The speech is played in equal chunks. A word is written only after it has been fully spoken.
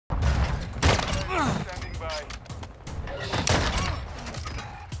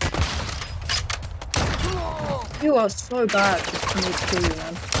You are so bad just for me to kill you,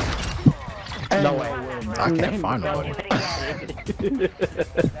 man. No way. I can't find nobody.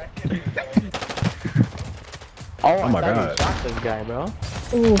 Oh my god. Shot this guy, bro.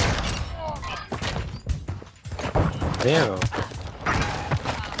 Ooh. Damn.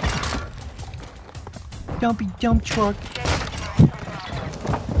 Dumpy dump truck.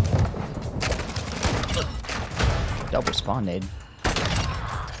 Double spawn nade.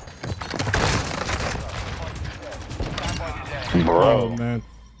 Bro. Oh man,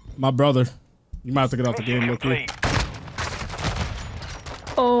 my brother. You might have to get off the game, Loki.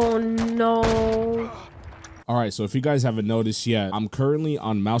 Oh no. Alright, so if you guys haven't noticed yet, I'm currently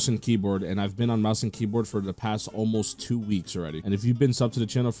on mouse and keyboard, and I've been on mouse and keyboard for the past almost 2 weeks already. And if you've been subbed to the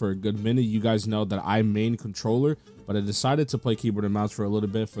channel for a good minute, you guys know that I main controller, but I decided to play keyboard and mouse for a little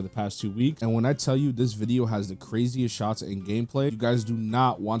bit for the past 2 weeks. And when I tell you this video has the craziest shots in gameplay, you guys do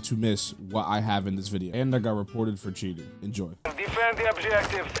not want to miss what I have in this video. And I got reported for cheating. Enjoy. Defend the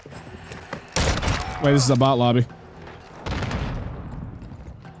objectives. Wait, this is a bot lobby.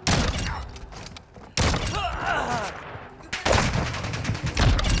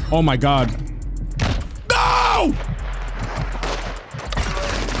 Oh my god. No!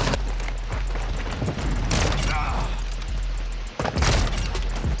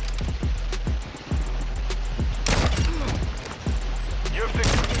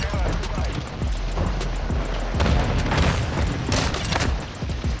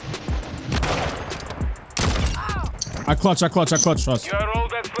 I clutch, trust. You are all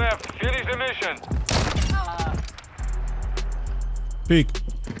that's left. Finish the mission. Peek.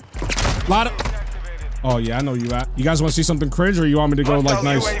 Lot of. Oh yeah, I know you at. You guys want to see something cringe, or you want me to go like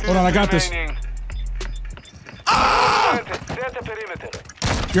nice? Hold on, I got this. Ah!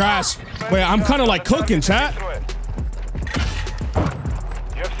 Your ass. Wait, I'm kind of like cooking, chat. You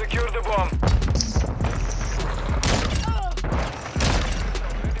have secured the bomb.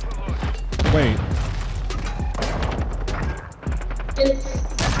 Wait.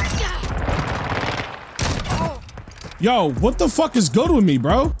 Yo, what the fuck is good with me,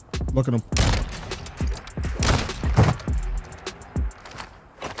 bro? Look at him.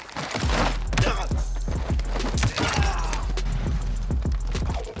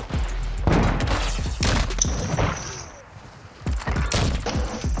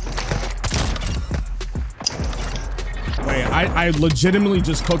 Wait, I legitimately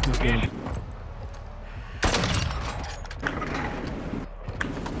just cooked this game.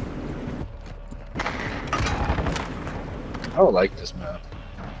 I don't like this map.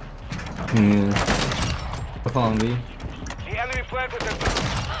 What's on me? The enemy planted it.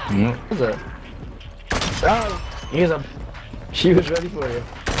 What's that? Oh, she was ready for you.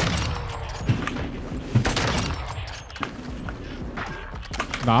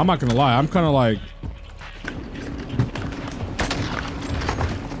 Nah, I'm not gonna lie. I'm kind of like.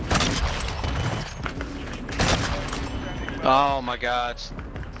 Oh my god.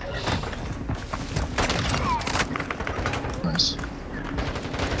 Nice.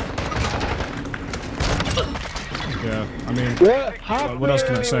 Yeah, I mean, Yeah, what else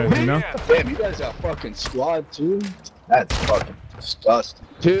can I say, you know? Damn, you guys got fucking squad too? That's fucking disgusting.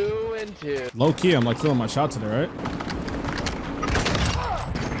 2 and 2. Low key, I'm like feeling my shot today, right?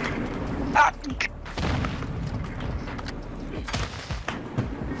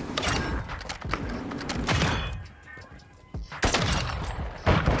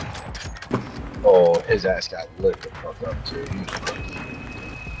 Oh, his ass got lit the fuck up too.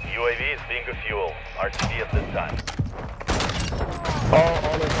 UAV is being a fuel. RTB at this time. Oh,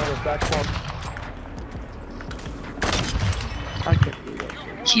 all those others back up. I can't believe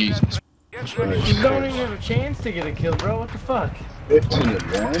that. Jesus. You don't even have a chance to get a kill, bro. What the fuck? 15 and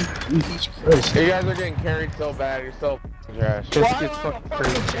 1? Jesus Christ. You guys are getting carried so bad. You're so trash. Just gets fucking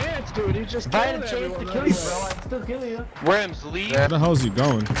crazy. Chance, dude. He just if I had a chance to kill you, bro, I'd still kill you. Rymms, leave. Where the hell is he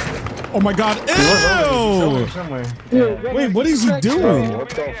going? Oh my god, ew! Somewhere. Wait, what is he doing? What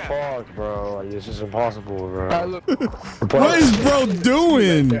the fuck, bro? Like, this is impossible, bro. What is bro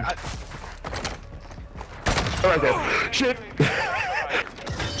doing? Right there. Shit.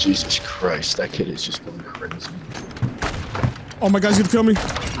 Jesus Christ, that kid is just going crazy. Oh my god, he's gonna kill me.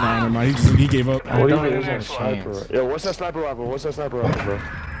 Nah, never mind. He gave up. What do you mean? There's a sniper. Yo, what's that sniper rifle? What's that sniper rifle, bro?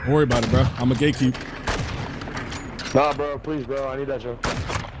 Don't worry about it, bro. I'm a gatekeep. Nah, bro, please, bro. I need that, Joe.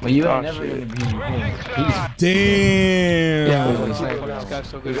 Well, you ain't never gonna be Damn. Yeah, This guy's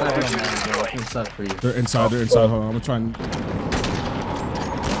so good. for you. They're inside. Hold on, I'm gonna try and.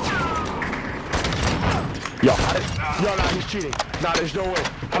 Yo, nah, he's cheating. Nah, there's no way.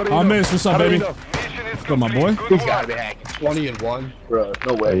 I miss. What's up, baby? Mission is What's good, my boy? He's gotta be hacking. 20-1. Bro,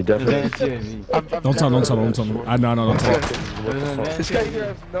 no way. He definitely. Don't tell him. I know, don't tell him. This guy here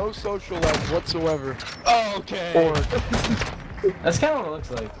has no social life whatsoever. Oh, okay. Or That's kind of what it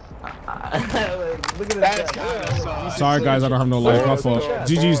looks like. Look at That's that. kind of Sorry, guys, I don't have no life. My fault.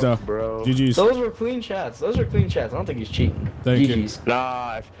 GG's, though. bro. GG's. Those were clean shots. I don't think he's cheating. Thank you. GG's.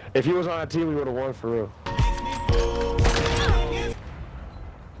 Nah, if he was on that team, we would have won for real.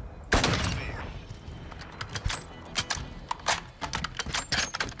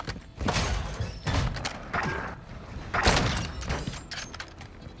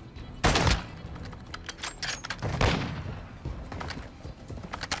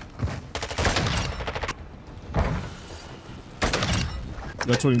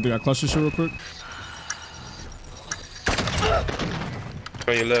 That's what you think. I clutch this shit real quick.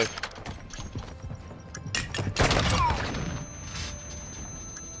 On your left.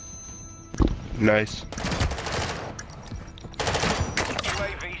 Nice.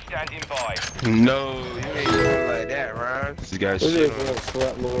 UAV standing by. No, you ain't doing like that, Ryan. This guy's shit.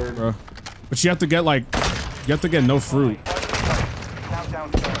 Bro. But you have to get like, you have to get no fruit. Countdown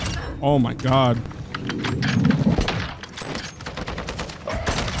starts. Oh my god.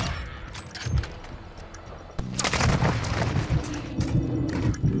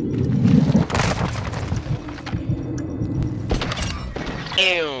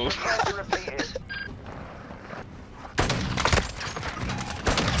 Ew. Repeated.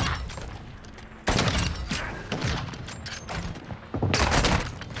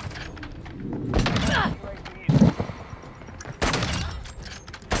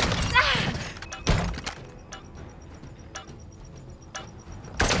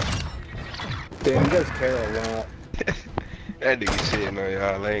 Damn, you guys care a lot. That nigga shitting on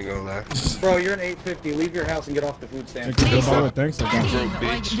y'all, I ain't gonna lie. Bro, you're an 850. Leave your house and get off the food stand. Thanks. Thanks. I got you. Broke bitch.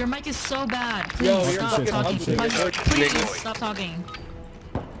 Like, your mic is so bad. Please Yo, you're stop fucking talking. ugly. Please Nigga. stop talking.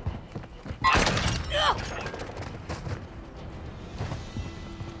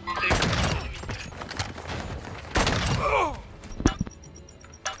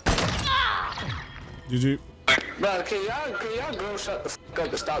 GG. Bro, can y'all go shut the fuck up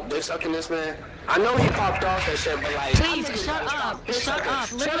and stop dick sucking this man? I know he popped off and shit, but like... Please, shut up. Shut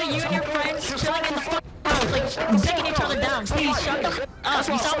up. Literally, you and your friends chilling in the fucking house, like, dicking each other down. Please, shut the fuck up.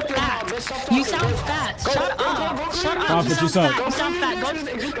 You sound fat. You sound fat. Shut up. Shut up. Prophet, You what's sound up? fat. You sound fat.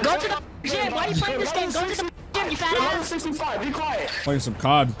 Go to the gym. Why are you playing this game? Go to the gym, you fat ass. 65, be quiet. Playing some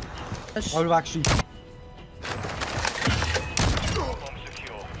COD. I would actually. Bomb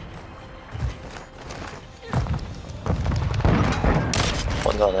secure.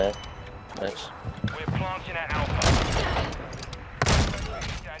 One's on there. Nice. We're planting at Alpha.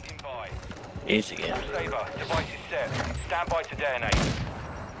 Standing by. Easy game. Saber, device is set. Stand by to detonate.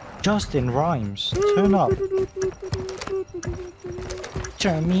 Justin Rhymes, turn up.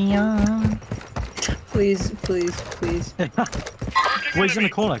 Turn me on. Please, please, please. Wait, he's in the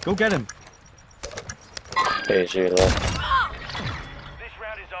corner. Go get him. Hey, it's your left. This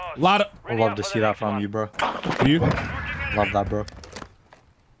round is ours. Lot of. I'd love to see that from you, bro. You? Love that, bro.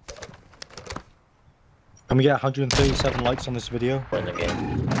 Can we get 137 likes on this video? Win the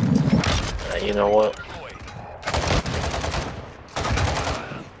game. You know what?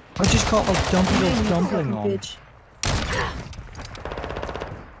 I just got a dumpling on. Bitch.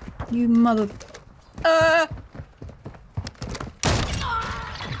 You mother... We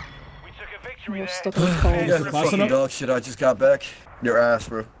took a victory You're there. stuck in the cold. Yeah, fucking dog shit, I just got back. Your ass,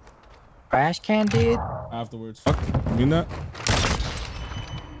 bro. Trash can, dude. Afterwards. You mean that?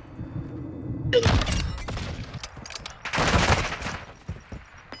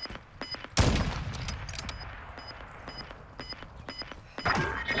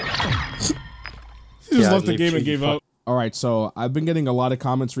 He just left the game and gave up. Alright, so I've been getting a lot of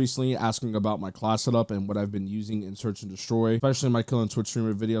comments recently asking about my class setup and what I've been using in Search and Destroy, especially in my Kill and Twitch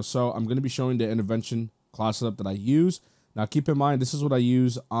streamer video. So I'm going to be showing the intervention class setup that I use. Now keep in mind, this is what I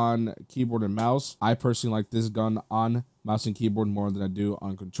use on keyboard and mouse. I personally like this gun on mouse and keyboard more than I do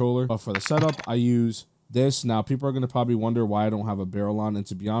on controller. But for the setup, I use this. Now people are going to probably wonder why I don't have a barrel on, and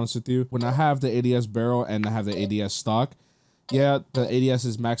to be honest with you, when I have the ADS barrel and I have the ADS stock, yeah, the ADS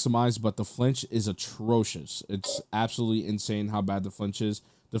is maximized, but the flinch is atrocious. It's absolutely insane how bad the flinch is.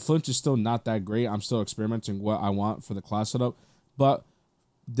 The flinch is still not that great. I'm still experimenting what I want for the class setup, but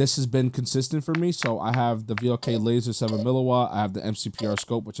this has been consistent for me. So I have the VLK laser 7 milliwatt. I have the MCPR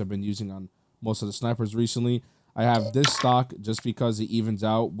scope, which I've been using on most of the snipers recently. I have this stock just because it evens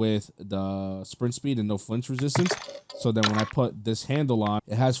out with the sprint speed and no flinch resistance. So then when I put this handle on,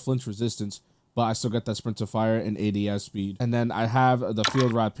 it has flinch resistance, but I still get that sprint to fire and ADS speed. And then I have the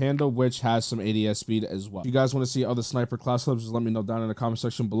Field Rat Panda, which has some ADS speed as well. If you guys want to see other sniper class clips, just let me know down in the comment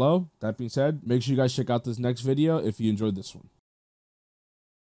section below. That being said, make sure you guys check out this next video if you enjoyed this one.